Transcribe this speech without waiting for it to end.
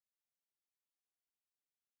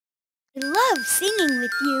I love singing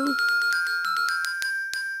with you.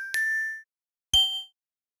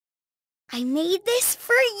 I made this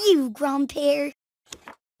for you, Grandpère.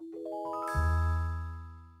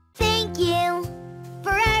 Thank you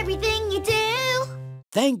for everything you do.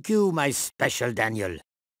 Thank you, my special Daniel.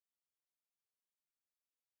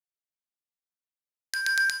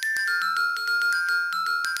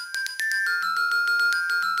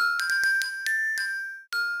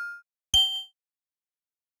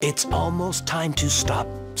 It's almost time to stop,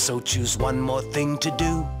 so choose one more thing to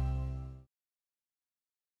do.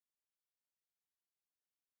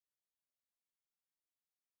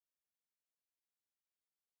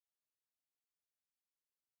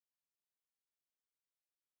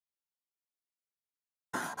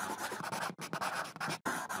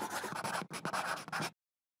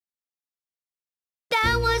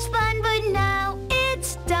 That was fun, but now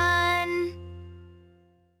it's done.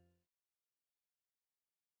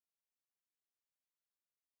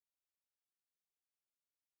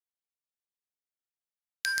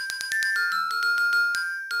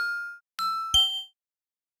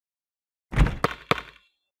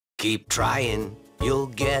 Keep trying, you'll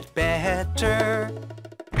get better.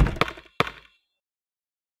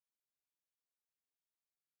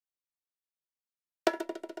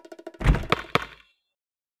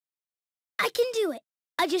 I can do it.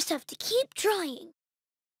 I just have to keep trying.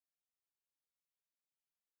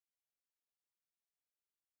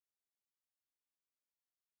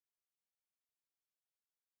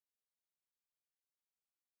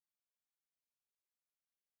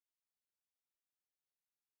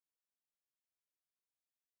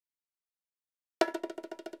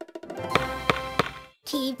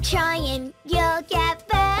 Keep trying, you'll get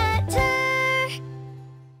better.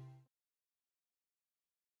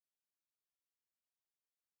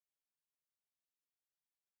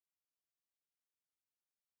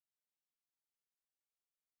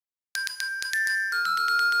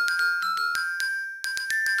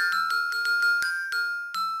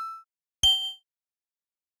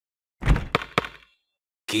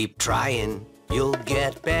 Keep trying, you'll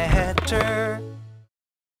get better.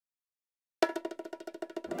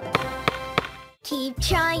 Keep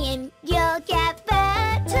trying, you'll get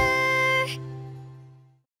better.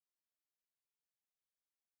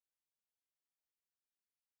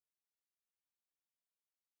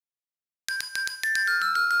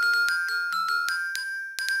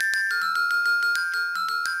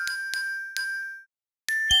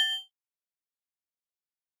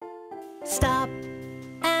 Stop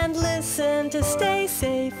and listen to stay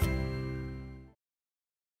safe.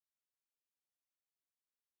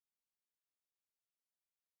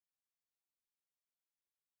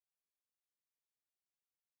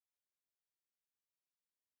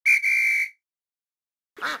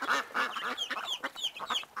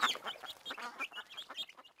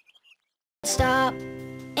 Stop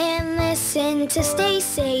and listen to stay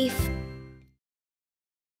safe.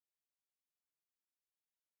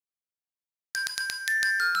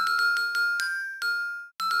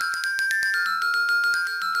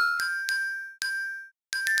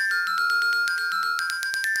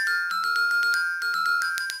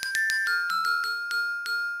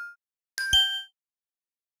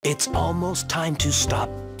 It's almost time to stop,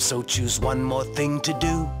 so choose one more thing to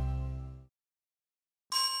do.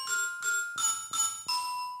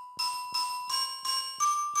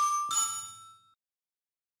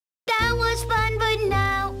 That was fun, but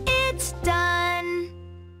now it's done.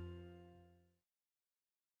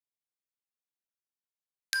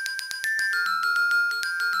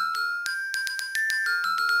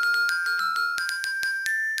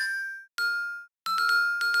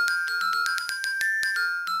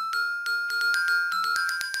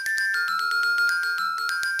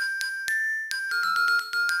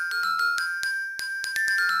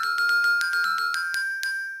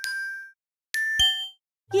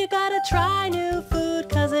 You gotta try new food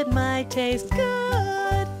 'cause it might taste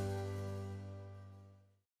good.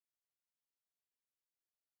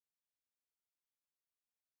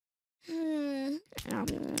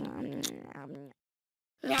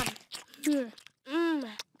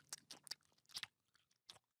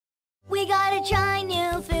 We gotta try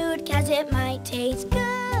new food 'cause it might taste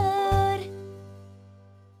good.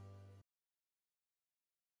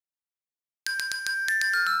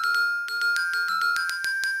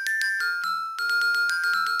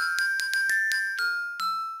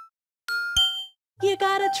 You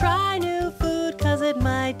gotta try new food 'cause it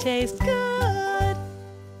might taste good.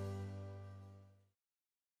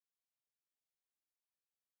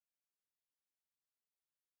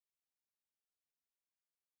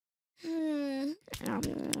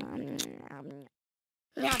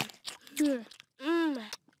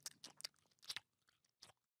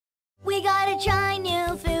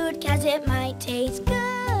 taste good.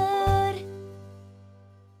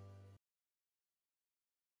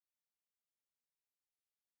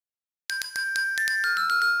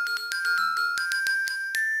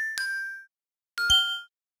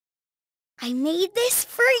 I made this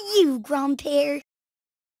for you, Grandpère.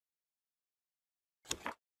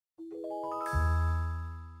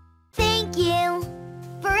 Thank you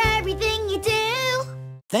for everything you do.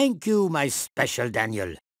 Thank you, my special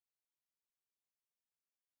Daniel.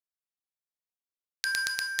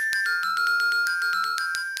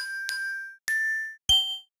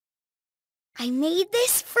 I made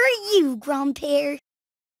this for you, Grandpère.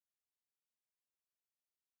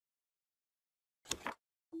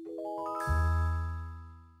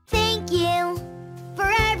 Thank you for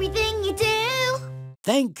everything you do.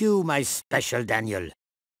 Thank you, my special Daniel.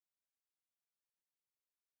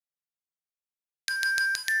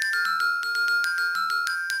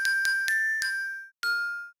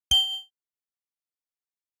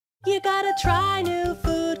 You gotta try new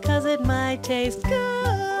food 'cause it might taste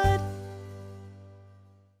good.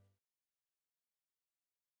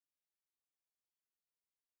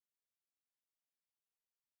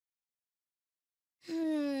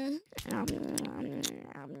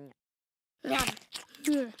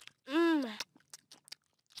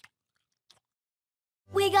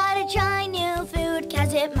 We gotta try new food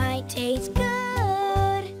 'cause it might taste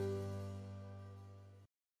good.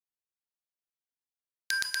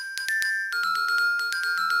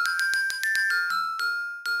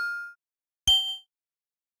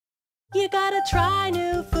 You gotta try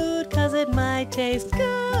new food 'cause it might taste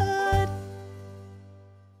good.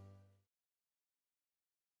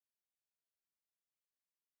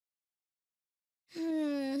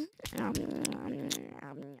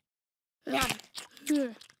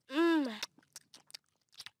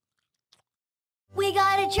 We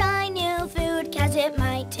gotta try new food 'cause it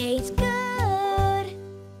might taste good.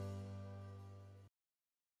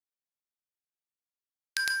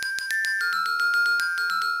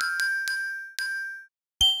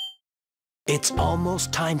 It's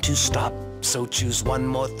almost time to stop, so choose one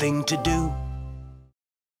more thing to do.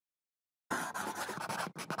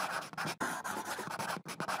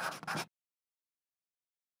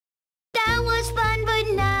 That was fun, but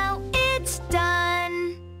now it's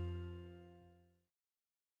done.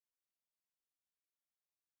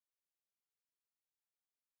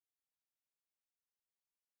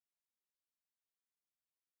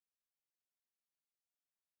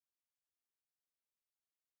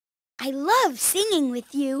 I love singing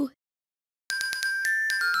with you.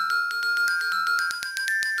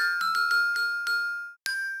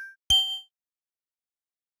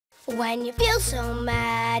 When you feel so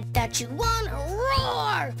mad that you wanna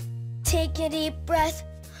roar, take a deep breath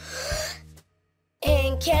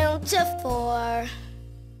and count to 4.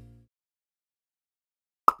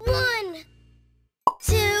 1,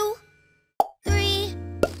 2, 3,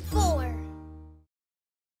 4.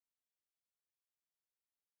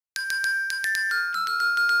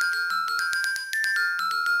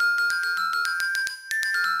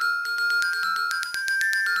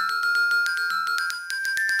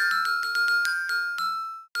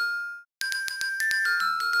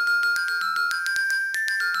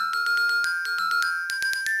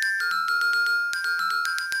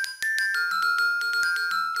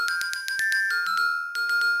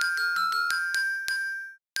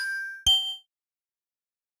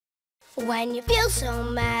 When you feel so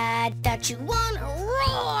mad that you wanna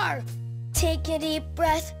roar, take a deep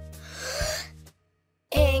breath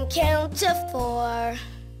and count to 4.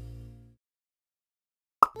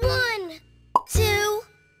 1, 2,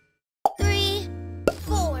 3,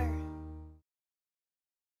 4.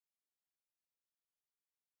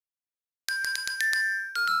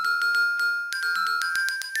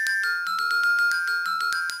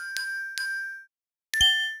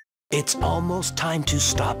 It's almost time to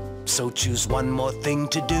stop, so choose one more thing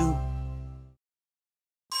to do.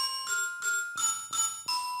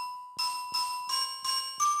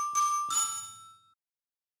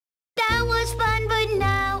 That was fun, but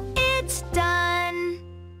now it's done.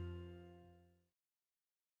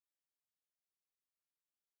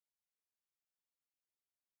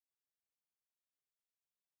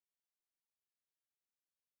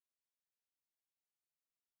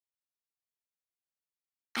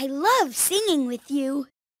 I love singing with you.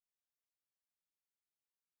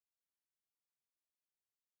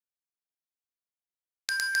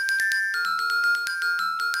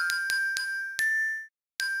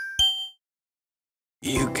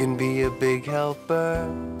 You can be a big helper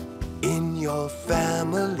in your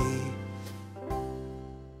family.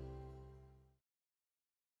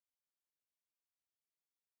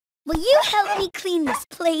 Will you help me clean this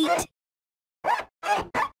plate?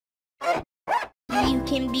 You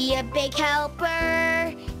can be a big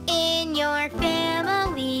helper in your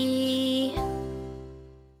family.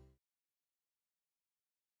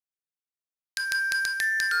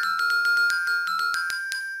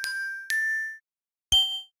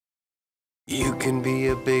 You can be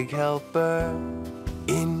a big helper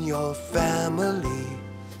in your family.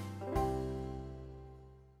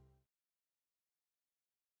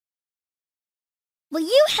 Will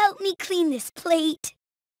you help me clean this plate?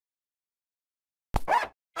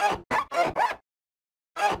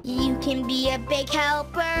 You can be a big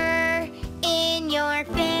helper in your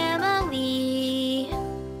family.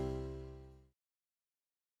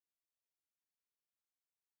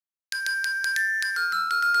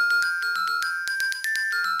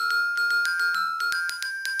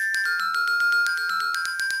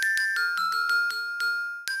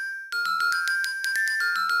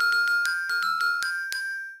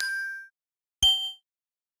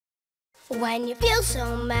 When you feel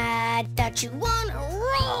so mad that you wanna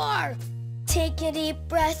roar, take a deep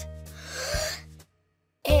breath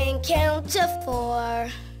and count to 4.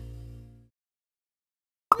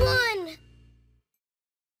 1,